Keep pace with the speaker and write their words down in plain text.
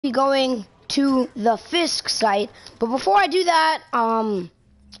be going to the Fisk site, but before I do that, I'm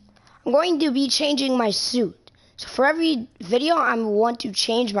going to be changing my suit. So for every video, I want to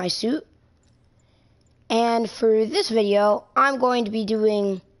change my suit. And for this video, I'm going to be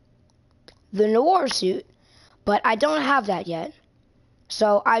doing the Noir suit, but I don't have that yet.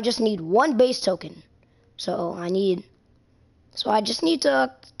 So I just need one base token. So I just need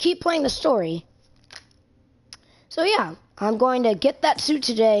to keep playing the story. So yeah, I'm going to get that suit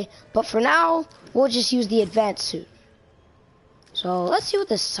today, but for now, we'll just use the advanced suit. So let's see what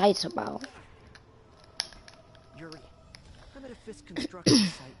this site's about. Yuri, I'm at a Fisk construction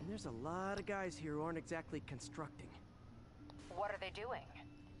site, and there's a lot of guys here who aren't exactly constructing. What are they doing?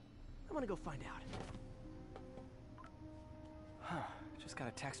 I'm gonna go find out. Huh, just got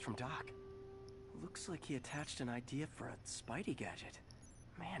a text from Doc. Looks like he attached an idea for a Spidey gadget.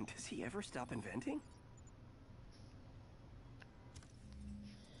 Man, does he ever stop inventing?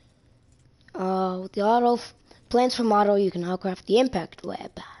 With the auto plans from auto, you can now craft the impact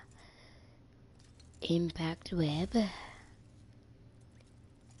web. Impact web.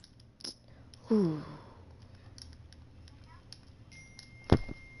 Ooh.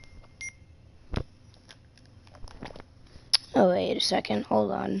 Oh, wait a second.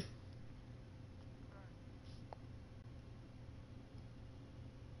 Hold on.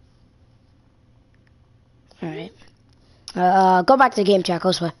 Alright. Go back to the game chat,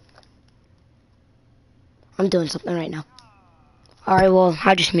 Cosplay. I'm doing something right now. Alright, well,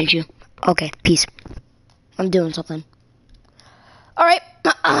 I just mute you. Okay, peace. I'm doing something. Alright,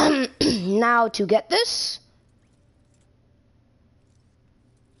 now to get this.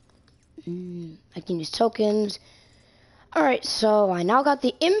 I can use tokens. Alright, so I now got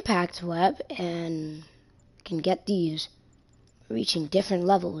the impact web and can get these, reaching different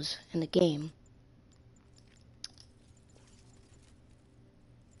levels in the game.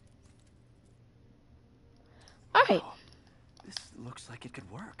 Alright. Oh, this looks like it could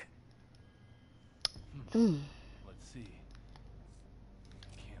work. Let's see.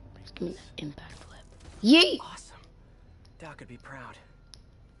 Can't read Give me this. that impact web. Yeet! Awesome. Doc would be proud.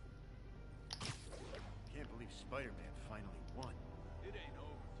 Can't believe Spider-Man finally won. It ain't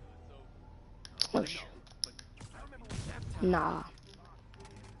over till it's over. Oh, shoot. But I remember when that time Nah. his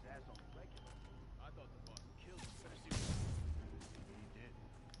ass on the regular. I thought the boss killed him. He did.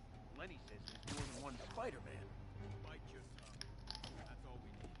 Lenny says there's more than one Spider-Man. Bite your tongue. That's all we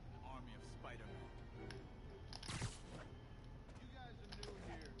need. An army of Spider-Man. You guys are new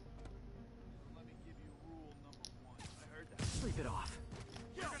here. So let me give you rule number 1. I heard that. Sleep it off.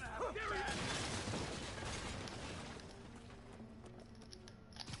 You're gonna have to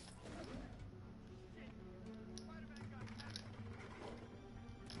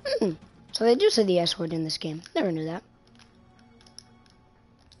So they do say the S word in this game. Never knew that.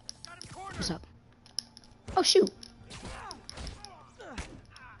 What's up? Oh, shoot.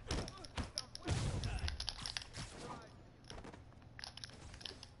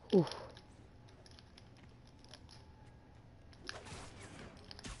 Ooh.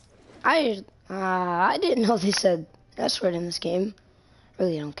 I didn't know they said S word in this game.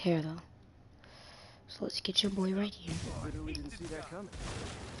 Really don't care though. So let's get your boy right here. Literally didn't see that coming.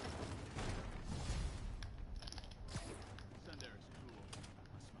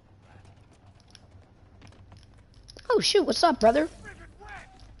 Oh shoot, what's up, brother?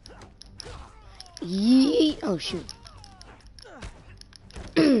 Yeet. Oh shoot.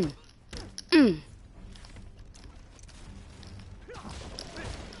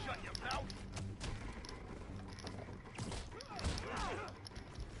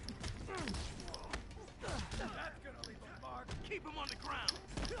 keep him on the ground.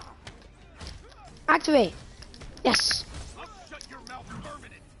 Activate. Yes. I'll shut your mouth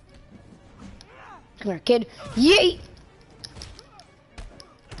permanent. Come here, kid. Yeet.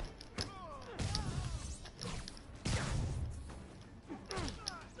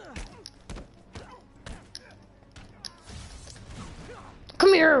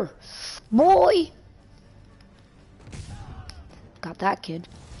 Come here, boy. Got that, kid.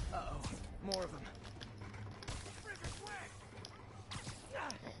 Uh-oh. More of them.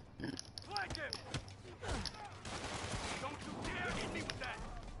 Flank him. Don't you dare hit me with that.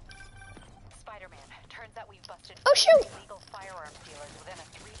 Spider-Man, turns out we've busted Oh, shoot. illegal firearms dealers within a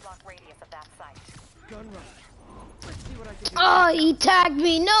 3-block radius of that site. Gun rush. Let's see what I can do. Oh, he tagged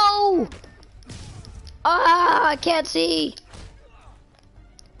me. No. Ah, I can't see.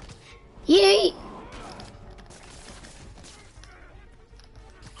 Yeet.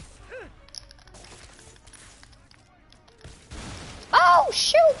 Oh,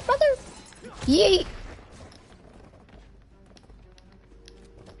 shoot, brother. Yeet.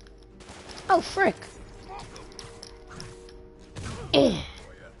 Oh, frick. Eh.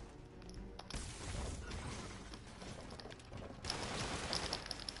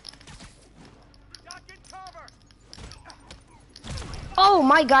 Oh,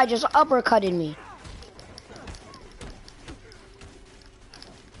 my guy just uppercutted me.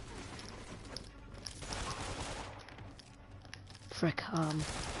 Frick,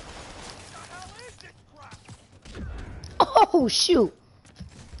 Oh, shoot.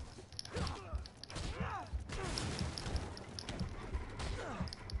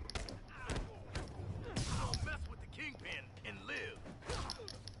 I'll mess with the kingpin and live.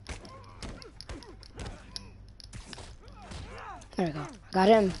 There we go. Got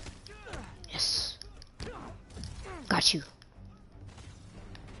him. Yes. Got you.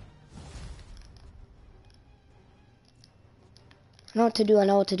 I know what to do. I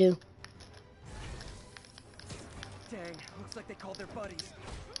know what to do. Dang, looks like they called their buddies.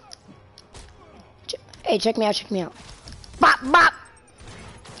 Hey, check me out. Check me out. Bop, bop.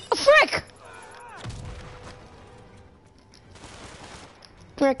 Oh, frick.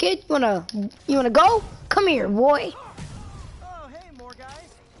 Come here, kid. You wanna go? Come here, boy. Oh, hey, more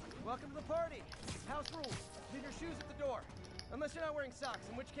guys. Welcome to the party. House rules. Leave your shoes at the door. Unless you're not wearing socks,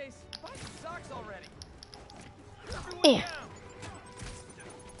 in which case, buy some socks already. Yeah.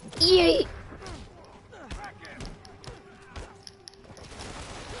 Yay.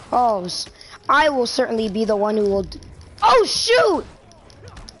 Oh, I will certainly be the one who will. Oh, shoot!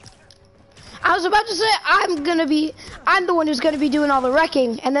 I was about to say I'm the one who's gonna be doing all the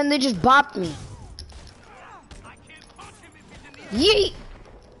wrecking, and then they just bopped me. Yeet!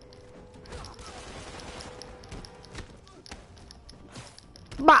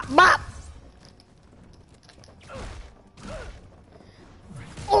 Bop, bop!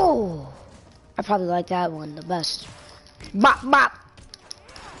 Oh! I probably like that one the best. Bop, bop!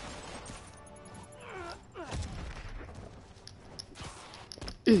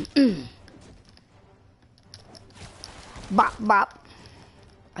 Bop, bop.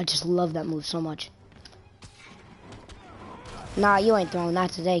 I just love that move so much. Nah, you ain't throwing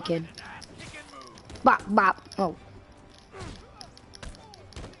that today, kid. Bop, bop. Oh.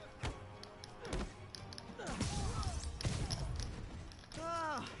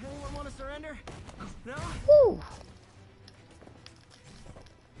 Anyone want to surrender? No? Woo.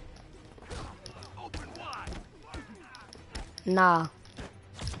 Open wide. Nah.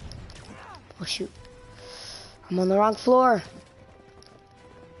 Oh, shoot. I'm on the wrong floor.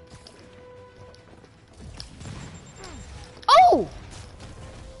 Oh!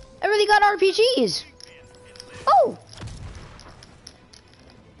 I really got RPGs. Oh!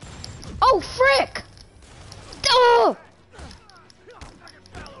 Oh, frick! Oh!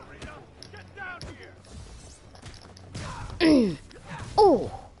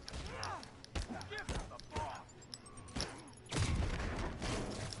 Oh!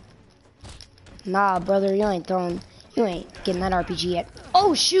 Nah, brother, you ain't getting that RPG yet.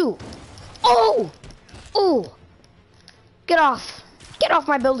 Oh, shoot! Oh! Oh! Get off! Get off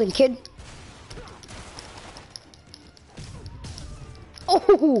my building, kid!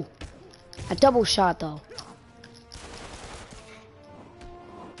 Oh! A double shot, though.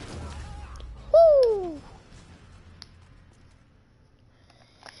 Woo!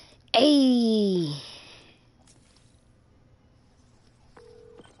 Hey!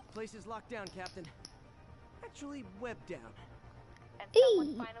 Place is locked down, Captain. Actually, webbed down. And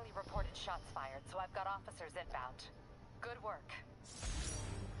someone finally reported shots fired, so I've got officers inbound. Good work.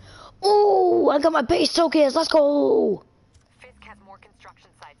 Oh! I got my base tokens! Let's go! Fisk has more construction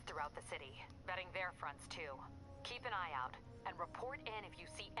sites throughout the city, vetting their fronts too. Keep an eye out, and report in if you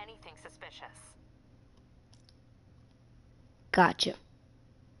see anything suspicious. Gotcha.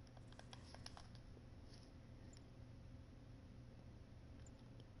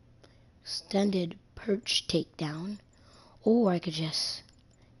 Extended perch takedown. Or I could just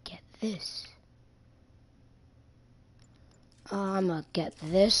get this. I'm gonna get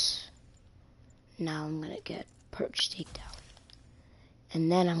this. Now I'm gonna get perch takedown.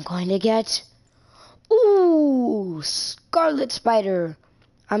 And then I'm going to get... Ooh! Scarlet Spider.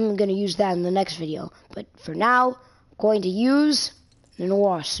 I'm gonna use that in the next video. But for now, I'm going to use the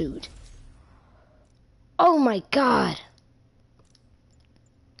Noir suit. Oh my god!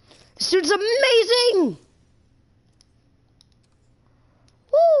 This suit's amazing!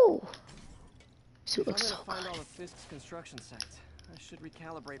 Woo! Suit looks so I'm gonna find all good. of Fisk's construction sites. I should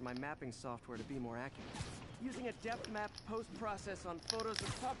recalibrate my mapping software to be more accurate. Using a depth map post-process on photos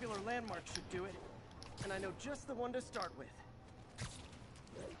of popular landmarks should do it. And I know just the one to start with.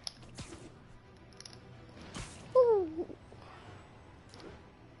 Ooh.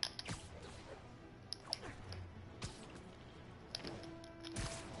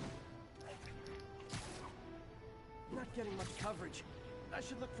 coverage. I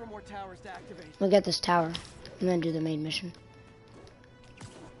should look for more towers to activate. We'll get this tower and then do the main mission.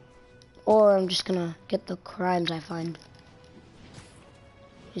 Or I'm just gonna get the crimes I find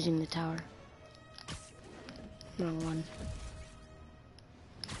using the tower. Wrong one.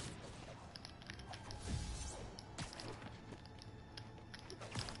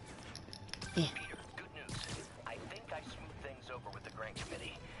 Yeah. Peter, good news. I think I smoothed things over with the grant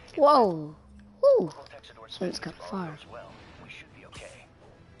committee. Whoa. Woo. Cortexidor's So it's got far. as well. We should be okay.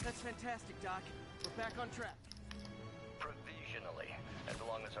 That's fantastic, Doc. We're back on track. Provisionally, as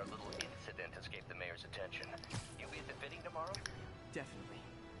long as our little incident escaped the mayor's attention. You'll be at the fitting tomorrow? Definitely.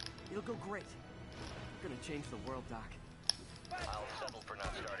 It'll go great. We're gonna change the world, Doc. I'll settle for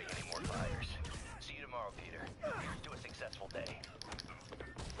not starting any more fires. See you tomorrow, Peter. Here's to a successful day.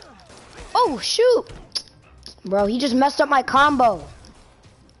 Oh, shoot. Bro, he just messed up my combo.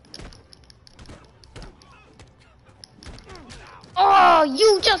 Oh,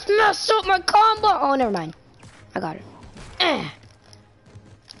 you just messed up my combo. Oh, never mind. I got it.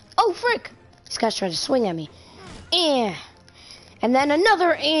 Oh, frick. This guy's trying to swing at me. And then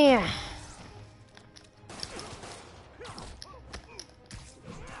another.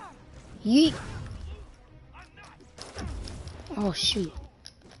 Yeet. Oh, shoot.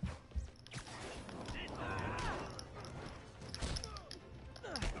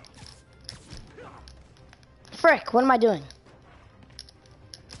 Frick, what am I doing?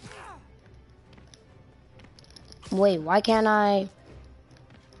 Wait, why can't I?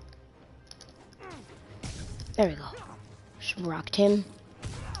 There we go. Just rocked him.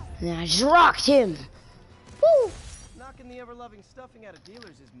 And then I just rocked him. Woo! Knocking the ever-loving stuffing out of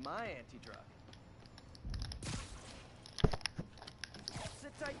dealers is my anti-drug.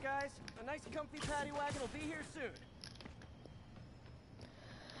 Sit tight, guys. A nice comfy paddy wagon will be here soon.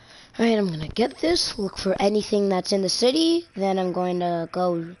 Alright, I'm gonna get this, look for anything that's in the city, then I'm going to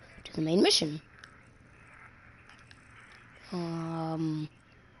go to the main mission.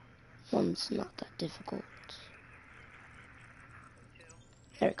 One's not that difficult.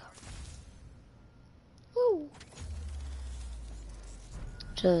 There we go. Woo!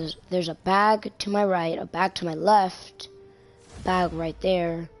 So there's a bag to my right, a bag to my left, a bag right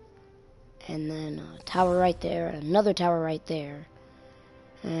there, and then a tower right there, and another tower right there.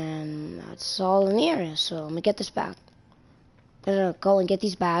 And that's all in the area, so I'm gonna get this bag. I'm gonna go and get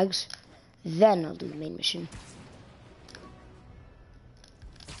these bags, then I'll do the main mission.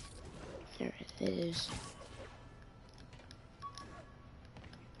 There it is.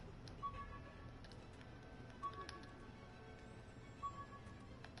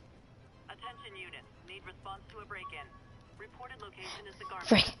 Attention units, need response to a break-in. Reported location is the garment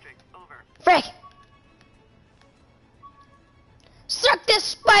Frick. district. Over. Frick! Suck this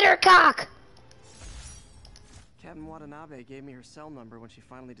spider cock! Captain Watanabe gave me her cell number when she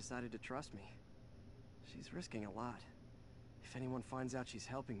finally decided to trust me. She's risking a lot. If anyone finds out she's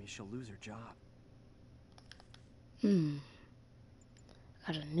helping me, she'll lose her job.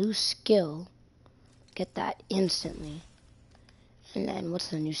 Got a new skill. Get that instantly. And then what's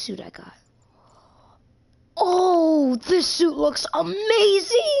the new suit I got? Oh, this suit looks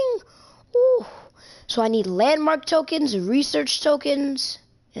amazing! Ooh. So I need landmark tokens, research tokens,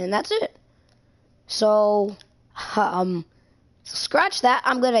 and that's it. So, scratch that.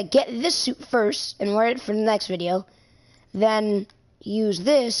 I'm gonna get this suit first and wear it for the next video. Then use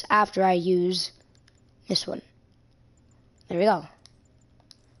this after I use this one. There we go.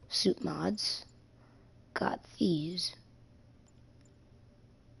 Suit mods. Got these.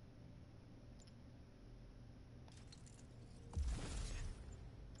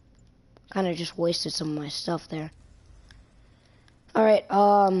 Kind of just wasted some of my stuff there. Alright,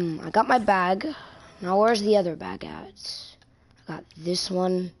 I got my bag. Now where's the other bag at? I got this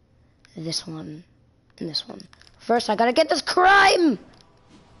one, and this one. First, I gotta get this crime!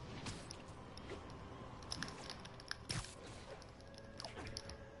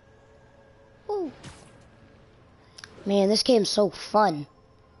 Woo. Man, this game's so fun.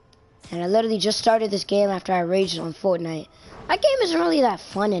 And I literally just started this game after I raged on Fortnite. That game isn't really that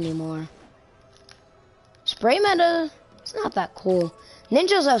fun anymore. Spray meta, it's not that cool.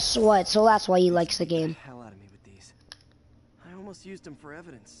 Ninjas have sweat, so that's why he likes the game. Hell out of me with these. I almost used them for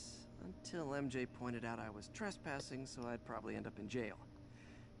evidence until MJ pointed out I was trespassing, so I'd probably end up in jail.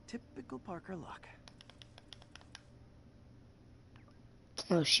 Typical Parker luck.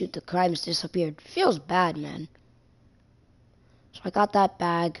 Oh shoot, the crimes disappeared. Feels bad, man. So I got that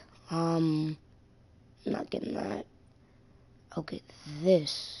bag. I'm not getting that. I'll get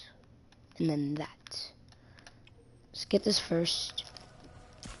this, and then that. Let's get this first,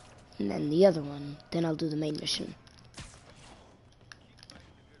 and then the other one. Then I'll do the main mission.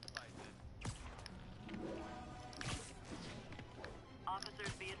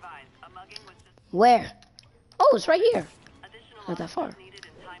 Officers be advised, a mugging was just Where? Oh, it's right here. additional Not that far. officers needed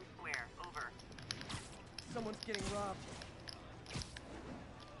in Times Square. Over. Someone's getting robbed.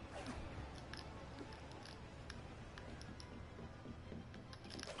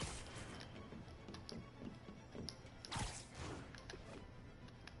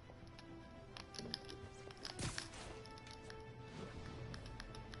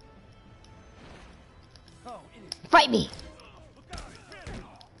 Oh, it is. Fight me.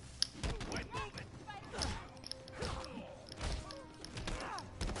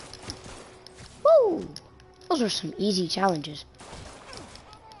 Woo! Those were some easy challenges.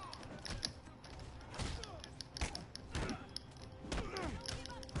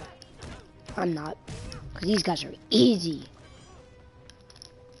 I'm not, because these guys are easy.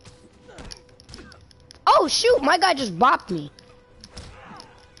 Oh shoot, my guy just bopped me.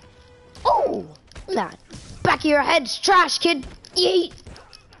 Oh, that back of your head's trash, kid. Yeet.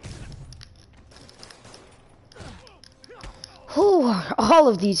 Who are all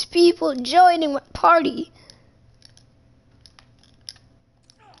of these people joining my party?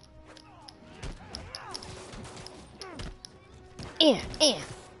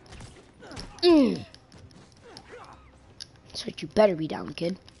 So you better be down,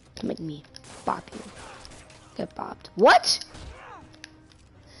 kid, to make me bop you. Get bopped. What?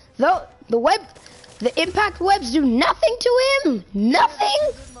 The impact webs do nothing to him. Nothing.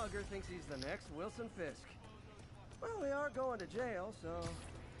 Good mugger thinks he's the next Wilson Fisk. Well, we are going to jail, so.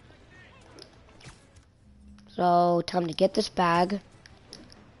 So time to get this bag.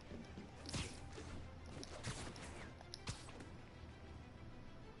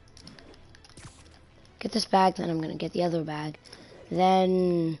 Get this bag, then I'm gonna get the other bag.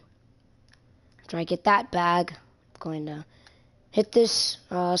 Then after I get that bag, I'm going to hit this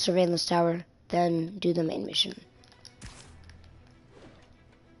surveillance tower, then do the main mission.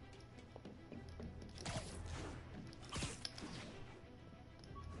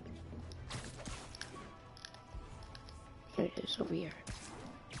 Here it is, over here.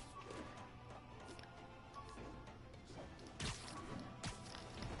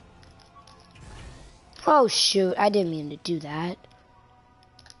 Oh shoot, I didn't mean to do that.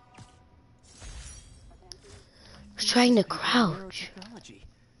 I was trying to crouch. Technology.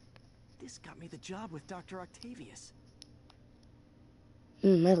 This got me the job with Dr. Octavius.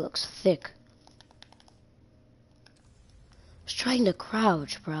 That looks thick. I was trying to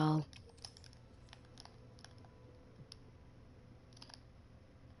crouch, bro.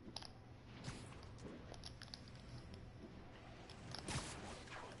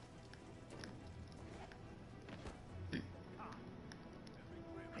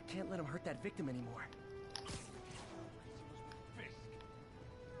 I can't let him hurt that victim anymore.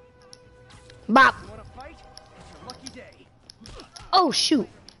 Bop! You wanna fight? It's your lucky day. Oh shoot.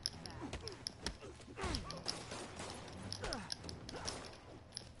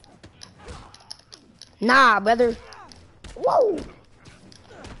 Nah, brother. Whoa!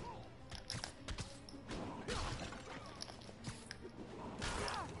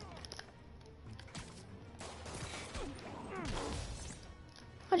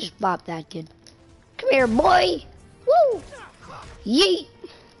 I just bopped that kid. Come here, boy! Woo! Yeet!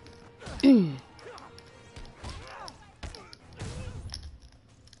 Hey,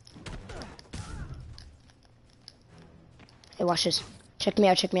 watch this. Check me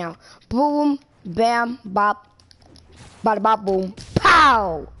out, check me out. Boom, bam, bop, bada bop, boom,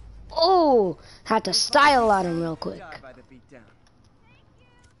 pow! Oh, had to style on him real quick. Die by the beatdown.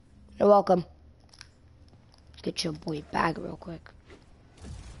 You're welcome. Get your boy bag real quick.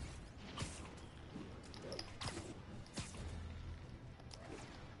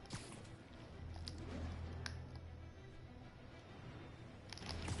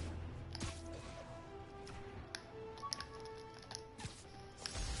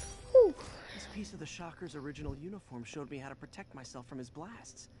 This piece of the Shocker's original uniform showed me how to protect myself from his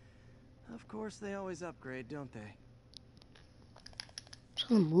blasts. Of course, they always upgrade, don't they? It's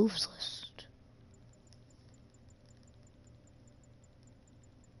on the moves list.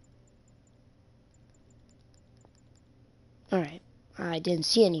 Alright, I didn't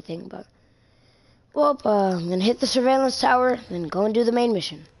see anything, but... Well, I'm gonna hit the surveillance tower, then go and do the main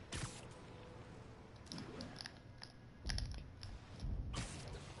mission.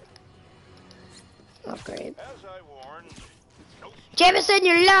 Upgrade. As I warned, no Jameson,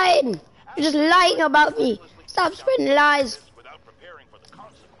 you're lying! You're just lying about me! Stop spreading lies! without preparing for the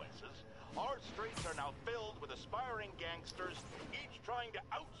consequences. Our streets are now filled with aspiring gangsters, each trying to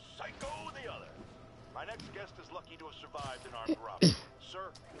out-psycho the other. My next guest is lucky to have survived an armed robbery.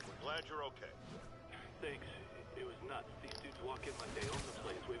 Sir, we're glad you're okay. Thanks. It was nuts. These dudes walk in like they own the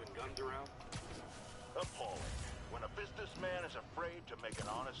place, waving guns around. Appalling. When a businessman is afraid to make an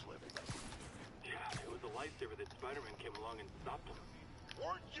honest living. Yeah, it was a lifesaver that Spider-Man came along and stopped him.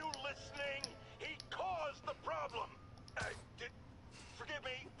 Weren't you listening? He caused the problem. Forgive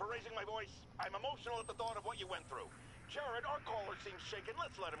me for raising my voice. I'm emotional at the thought of what you went through. Jared, our caller seems shaken.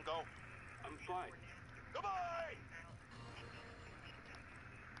 Let's let him go. I'm fine. Goodbye!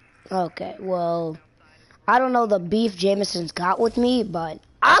 Okay, well, I don't know the beef Jameson's got with me, but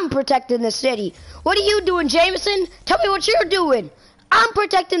I'm protecting the city. What are you doing, Jameson? Tell me what you're doing. I'm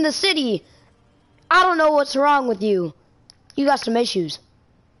protecting the city. I don't know what's wrong with you. You got some issues.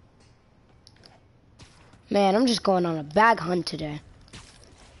 Man, I'm just going on a bag hunt today.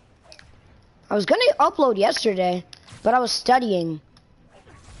 I was gonna upload yesterday, but I was studying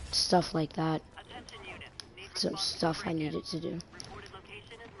stuff like that. Attention unit. Need Some response stuff I break-in. needed to do. Reported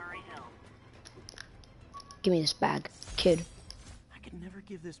location is Murray Hill. Give me this bag, kid. I could never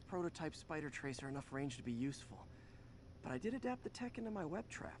give this prototype spider tracer enough range to be useful. But I did adapt the tech into my web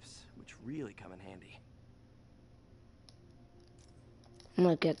traps, which really come in handy. I'm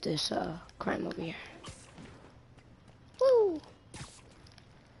gonna get this crime over here. Woo!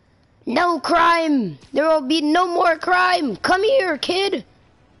 No crime! There will be no more crime! Come here, kid!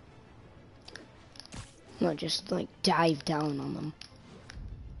 I'm gonna just like dive down on them.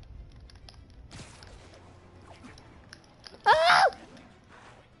 Ah!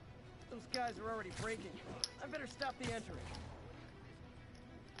 Those guys are already breaking. I better stop the entering.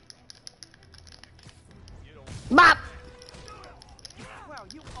 Bop! Wow,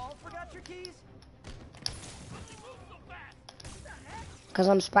 you all forgot your keys? Cause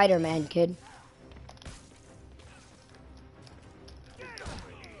I'm Spider-Man, kid.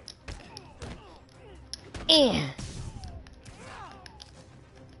 Eh.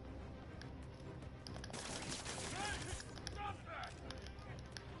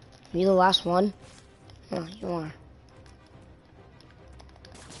 You the last one? Oh, you are.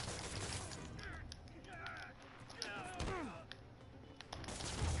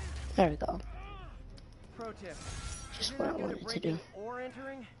 There we go. Pro tip. Just If what you're I not good at wanted to breaking do. or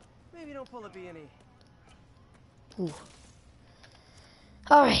entering, maybe don't pull a B&E. Ooh.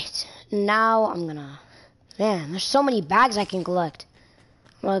 Alright, now I'm gonna... Man, there's so many bags I can collect.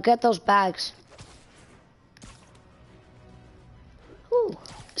 I'm gonna get those bags. Ooh,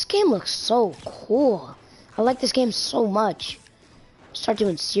 this game looks so cool. I like this game so much. Start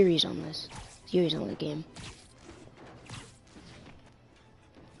doing series on this. Series on the game.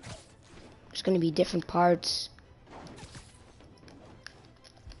 There's gonna be different parts.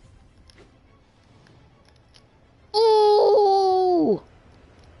 Ooh!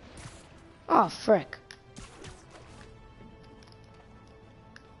 Oh, frick.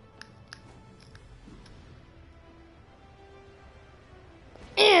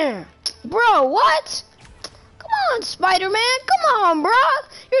 Bro, what? Come on, Spider-Man. Come on, bro.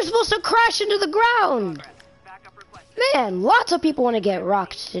 You're supposed to crash into the ground. Backup requested. Man, lots of people want to get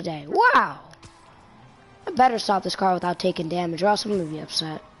rocked today. Wow. I better stop this car without taking damage, or else I'm going to be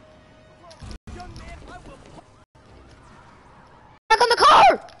upset. Back on the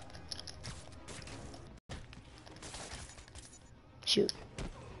car! Shoot.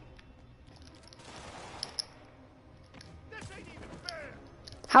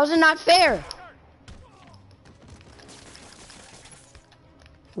 How's it not fair?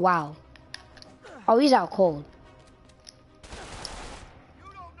 Wow. Oh, he's out cold.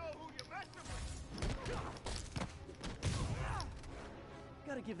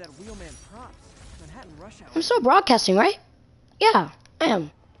 Gotta give that wheelman props. Manhattan rush hour. I'm still broadcasting, right? Yeah, I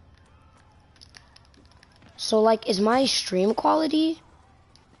am. So, like, is my stream quality?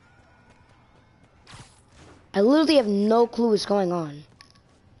 I literally have no clue what's going on.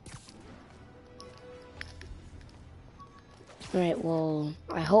 Alright, well,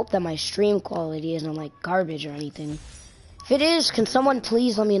 I hope that my stream quality isn't, like, garbage or anything. If it is, can someone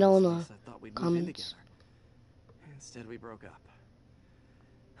please let me know in the I thought we'd move in comments? together. Instead, we broke up.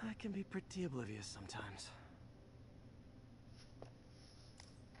 I can be pretty oblivious sometimes.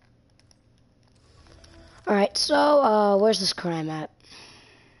 Alright, so, where's this crime at?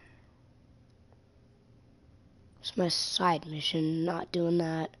 It's my side mission, not doing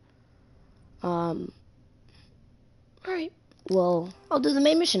that. Alright, well, I'll do the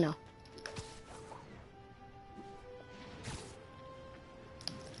main mission now.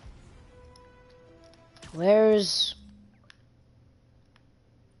 Where's...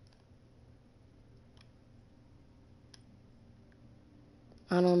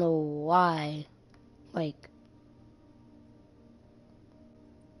 I don't know why. Like...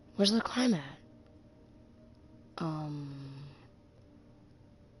 Where's the crime at?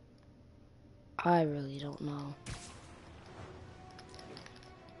 I really don't know.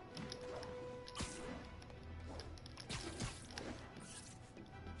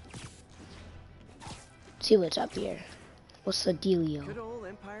 See what's up here. What's the dealio? Good old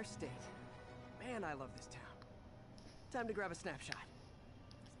Empire State. Man, I love this town. Time to grab a snapshot.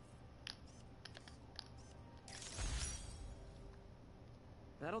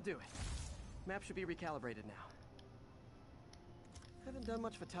 That'll do it. Map should be recalibrated now. Haven't done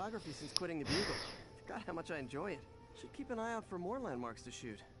much photography since quitting the Bugle. Forgot how much I enjoy it. Should keep an eye out for more landmarks to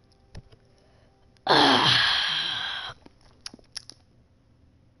shoot.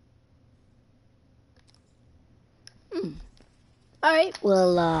 Alright,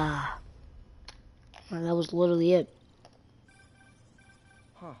 well, that was literally it.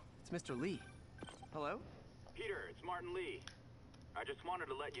 Huh, it's Mr. Lee. Hello? Peter, it's Martin Lee. I just wanted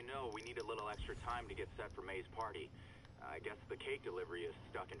to let you know we need a little extra time to get set for May's party. I guess the cake delivery is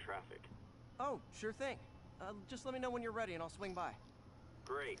stuck in traffic. Oh, sure thing. Just let me know when you're ready and I'll swing by.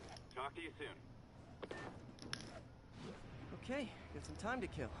 Great. Talk to you soon. Okay, got some time to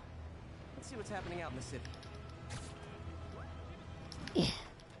kill. Let's see what's happening out in the city. Yeah.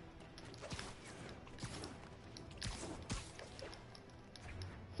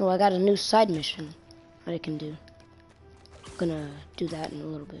 Oh, I got a new side mission that I can do. I'm gonna do that in a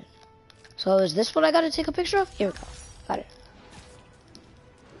little bit. So is this what I gotta take a picture of? Here we go. Got it.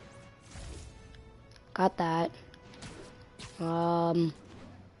 Got that.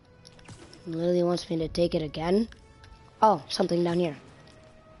 Literally wants me to take it again. Oh, something down here.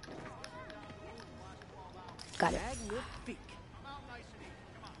 Got it.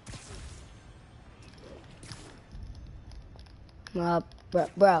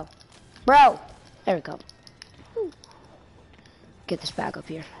 Bro. There we go. Get this back up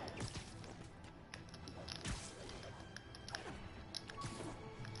here.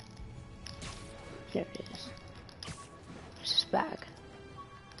 There it is. There's this bag.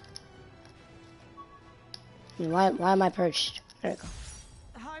 I mean, why am I perched? There we go.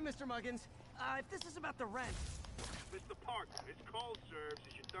 Hi, Mr. Muggins. If this is about the rent... Mr. Parker, this call serves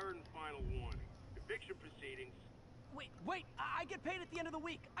as your third and final warning. Eviction proceedings. Wait, I get paid at the end of the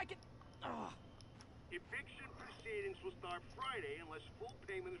week. I get... Ugh. Eviction proceedings will start Friday unless full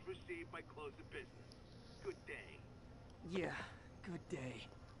payment is received by close of business. Good day. Yeah, good day.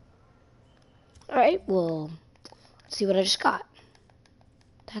 Alright, well, let's see what I just got.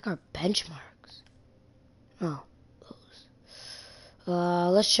 Attack our benchmarks. Oh, those.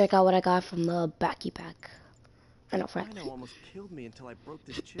 Let's check out what I got from the backy pack. I know, Frank. Rhino almost killed me until I broke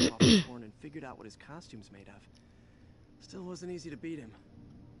this chip off his horn and figured out what his costume's made of. Still wasn't easy to beat him.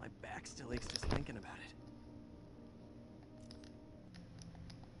 My back still aches just thinking about it.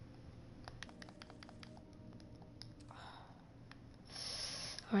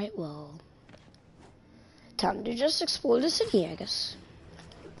 Alright, well, time to just explore the city, I guess.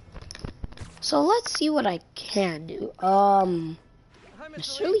 So let's see what I can do. Hi,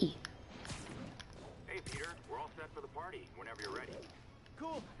 Mr. Lee. Hey, Peter. We're all set for the party whenever you're ready.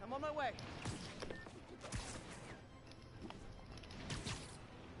 Cool, I'm on my way.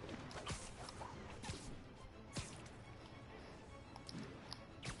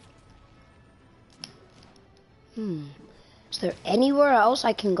 Is there anywhere else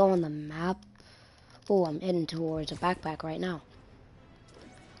I can go on the map? Oh, I'm heading towards a backpack right now.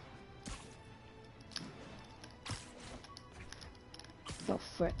 Oh,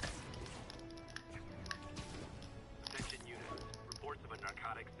 frick. Attention units. Reports of a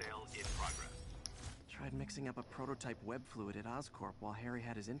narcotic sale in progress. Tried mixing up a prototype web fluid at Oscorp while Harry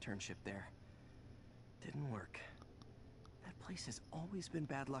had his internship there. Didn't work. That place has always been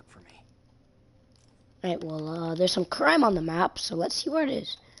bad luck for me. Alright, well, there's some crime on the map, so let's see where it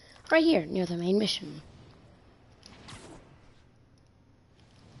is. Right here, near the main mission.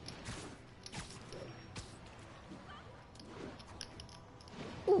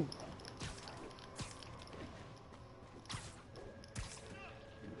 Ooh.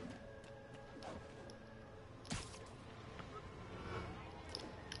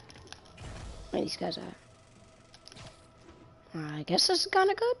 Where these guys at? I guess this is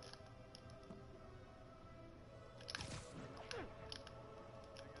kinda good.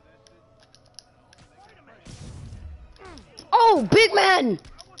 Oh, big man!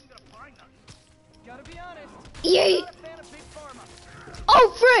 Gotta be honest. Yay! Not a fan of big pharma.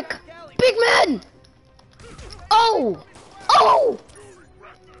 Oh, frick! Big man! Oh! Oh!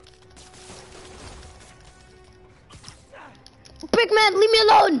 Big man, leave me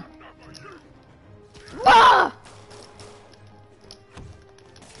alone! Ah!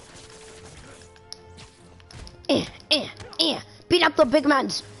 beat up the big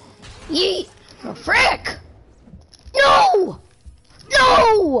mans. Yeet. Oh, frick. No!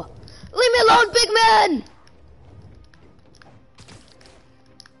 No! Leave me alone, big man!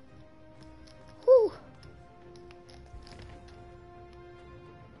 Whew.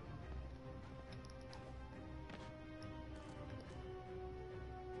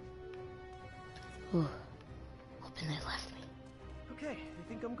 Ooh. Hoping they left me. Okay, they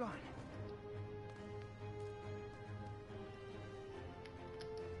think I'm gone.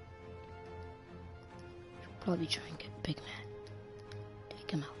 Should probably try and get big man.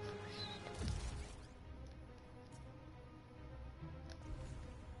 Take him out first.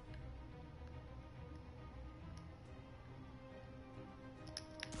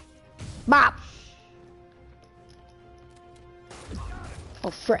 Bop! Oh,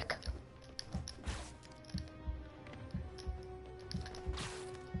 frick.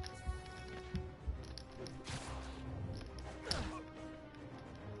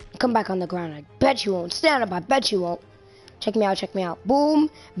 Come back on the ground. I bet you won't. Stand up. I bet you won't. Check me out. Check me out. Boom.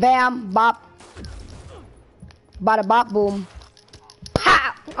 Bam. Bop. Bada bop. Boom.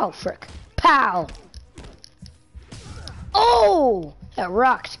 Pow. Oh, frick. Pow. Oh! That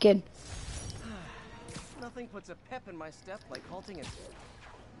rocked, kid. Nothing puts a pep in my step like halting it.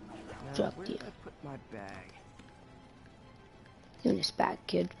 Now, Drop where the- did I put my bag? Give me this back,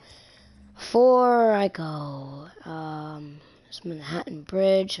 kid. Before I go, this Manhattan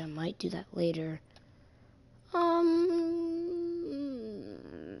Bridge. I might do that later. I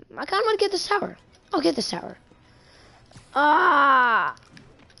kind of want to get this tower. I'll get this tower. Ah!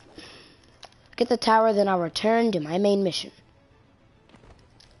 Get the tower, then I'll return to my main mission.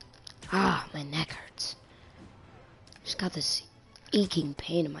 Ah, my neck hurts. Just got this aching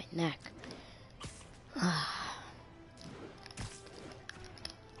pain in my neck. Ah.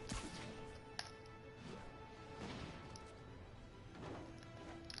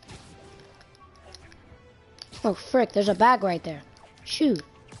 Oh, frick, there's a bag right there. Shoot.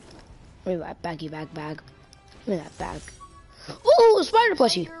 Wait, that baggy bag. Give me that bag. Ooh, a spider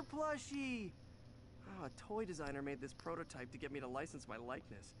plushie. Spider plushie! Oh, a toy designer made this prototype to get me to license my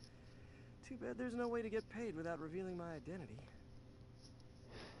likeness. Too bad there's no way to get paid without revealing my identity.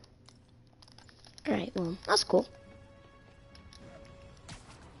 Alright, well, that's cool.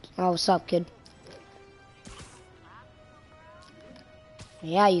 Oh, what's up, kid?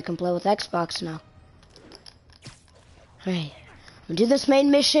 Yeah, you can play with Xbox now. Alright, I'm gonna do this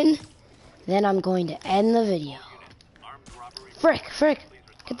main mission, then I'm going to end the video. Frick,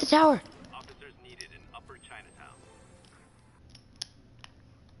 get the tower. Officers needed in Upper Chinatown.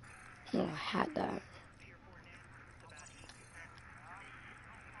 Oh, I had that.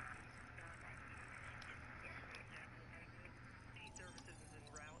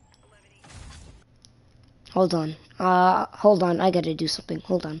 Hold on, I gotta do something,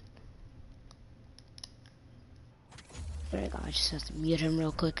 hold on. There we go, I just have to mute him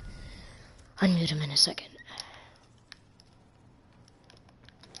real quick. Unmute him in a second.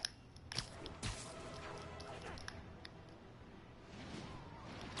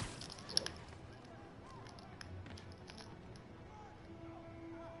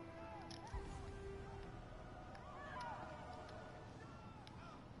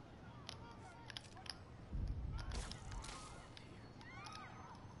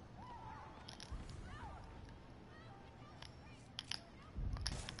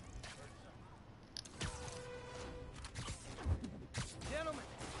 Gentlemen,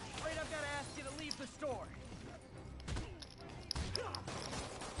 afraid I've got to ask you to leave the store.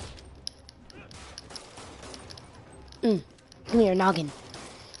 Come here, noggin.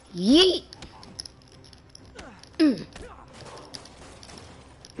 Yeet!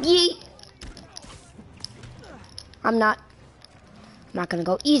 Yeet! I'm not gonna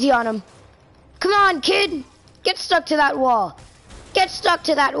go easy on him. Come on, kid! Get stuck to that wall. Get stuck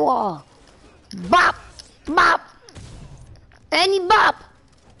to that wall. Bop! Bop! And bop!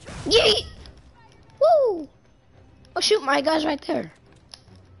 Yeet! Woo! Oh shoot, my guy's right there.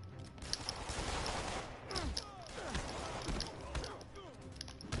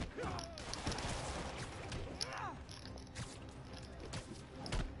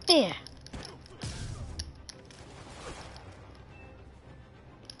 Yeah.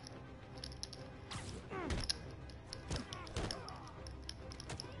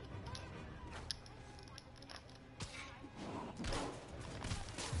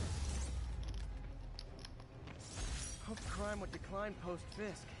 Hoped crime would decline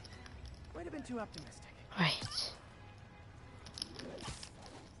post-Fisk. Might have been too optimistic. Right.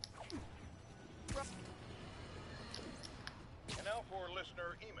 And now for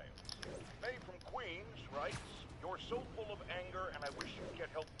listener emails. May from Queens writes, You're so full of anger, and I wish you'd get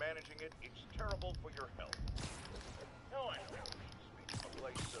help managing it. It's terrible for your health. Now I know it's a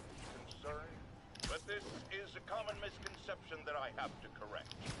place of concern, but this is a common misconception that I have to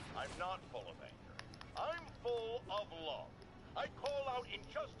correct. I'm not full of anger. I'm full of love. I call out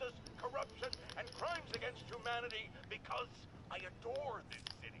injustice, corruption, and crimes against humanity because I adore this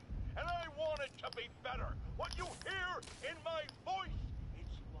city, and I want it to be better. What you hear in my voice,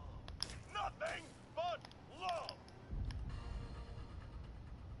 it's love. Nothing but love.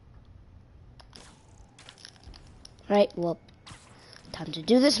 Right, well, time to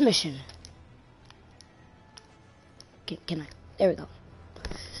do this mission. Can I? There we go.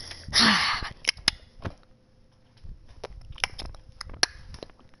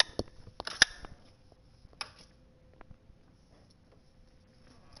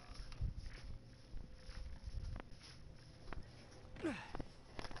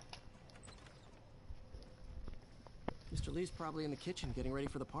 Mr. Lee's probably in the kitchen getting ready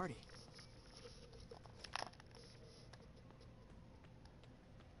for the party.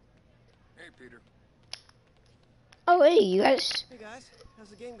 Hey, Peter. Oh, hey, you guys. Hey guys, how's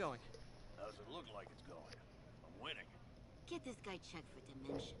the game going? How's it look like it's going? I'm winning. Get this guy checked for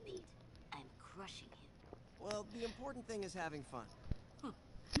dementia, Pete. I'm crushing him. Well, the important thing is having fun.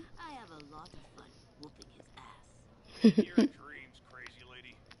 I have a lot of fun whooping his ass. Your dreams, crazy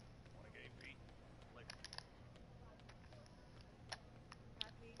lady. Want a game, Pete? Later.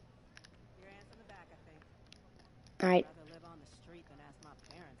 Happy? Your aunt's in the back, I think. Alright. Rather live on the street than ask my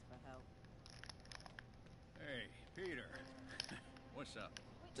parents for help. Hey, Peter. What's up?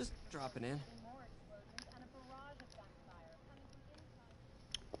 Just dropping in.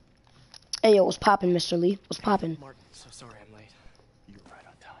 Hey, yo, what's poppin', Mr. Lee? What's poppin'? Martin, so sorry I'm late. You're right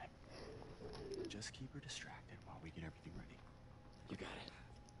on time. Just keep her distracted while we get everything ready. You got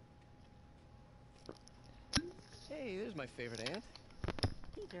it. Hey, there's my favorite aunt.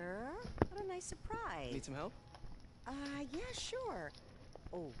 Peter, what a nice surprise. Need some help? Yeah, sure.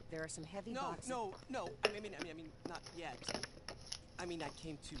 Oh, there are some heavy boxes. No. I mean, not yet. I mean, I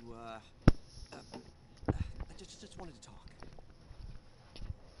came to, I just wanted to talk.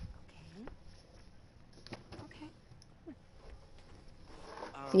 Okay.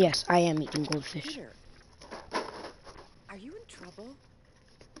 Yes, I am eating goldfish. Peter, are you in trouble?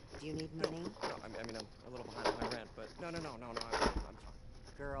 Do you need money? No, I mean, I'm a little behind on my rent, but no, I'm fine.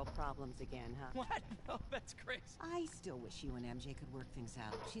 Girl problems again, huh? What? No, that's crazy. I still wish you and MJ could work things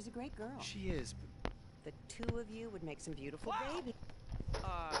out. She's a great girl. She is. The two of you would make some beautiful babies.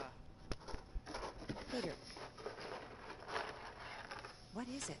 Peter, what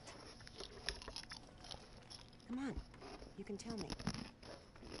is it? Come on, you can tell me.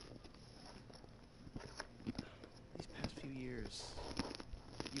 These past few years,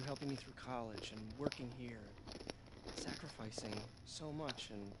 you helping me through college and working here, sacrificing so much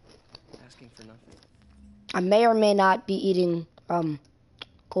and asking for nothing. I may or may not be eating,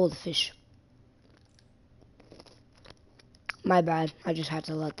 goldfish. My bad. I just had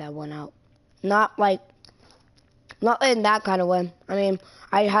to let that one out. Not in that kind of way. I mean,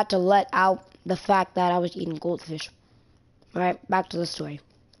 I had to let out the fact that I was eating goldfish. Alright, back to the story.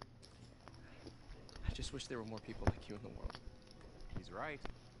 I just wish there were more people like you in the world. He's right.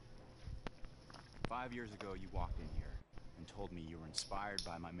 5 years ago, you walked in here and told me you were inspired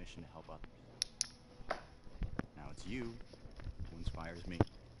by my mission to help others. Now it's you who inspires me.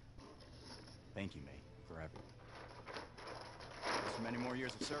 Thank you, mate, forever. Here's for many more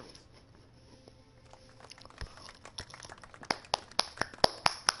years of service.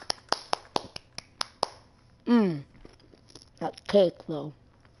 That cake, though.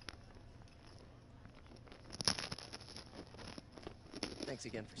 Thanks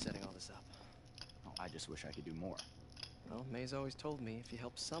again for setting all this up. Oh, I just wish I could do more. Well, May's always told me if you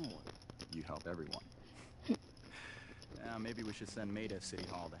help someone, You help everyone. Maybe we should send May to City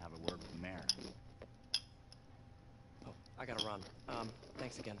Hall to have a word with the mayor. Oh, I gotta run.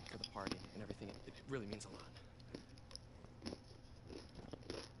 Thanks again for the party and everything. It really means a lot.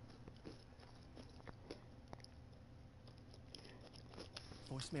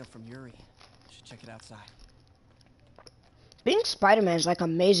 Voicemail from Yuri. Should check it outside. Being Spider-Man is, like,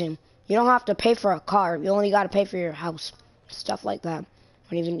 amazing. You don't have to pay for a car. You only gotta pay for your house. Stuff like that.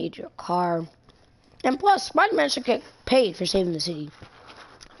 You don't even need your car. And plus, Spider-Man should get paid for saving the city.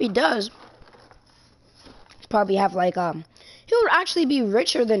 If he does, probably have, like, he would actually be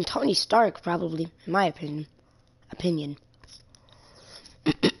richer than Tony Stark, probably, in my opinion.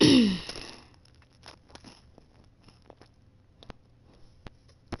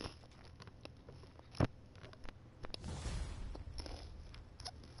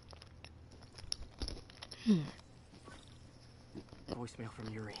 voicemail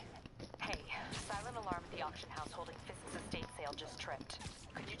from Yuri. Hey, silent alarm at the auction house holding Fisk's estate sale just tripped.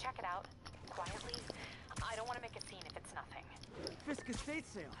 Could you check it out? Quietly? I don't want to make a scene if it's nothing. Fisk estate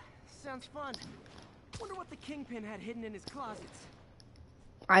sale. Sounds fun. Wonder what the Kingpin had hidden in his closets.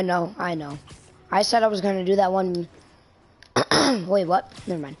 I know. I said I was gonna do that one. Wait, what?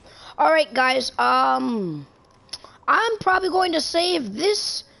 Never mind. Alright, guys, I'm probably going to save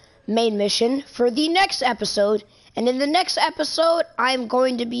this main mission for the next episode. And in the next episode, I'm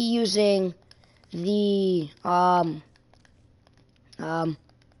going to be using the, where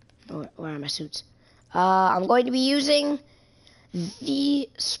are my suits? I'm going to be using the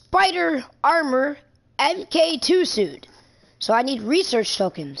Spider Armor MK2 suit. So I need research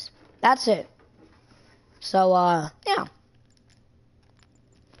tokens. That's it. So, yeah.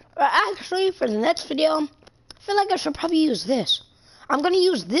 Actually, for the next video, I feel like I should probably use this. I'm going to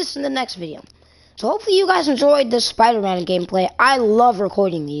use this in the next video. So hopefully you guys enjoyed this Spider-Man gameplay. I love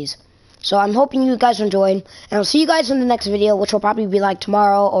recording these. So I'm hoping you guys enjoyed. And I'll see you guys in the next video, which will probably be like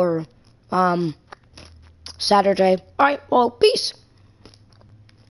tomorrow or Saturday. Alright, well, peace.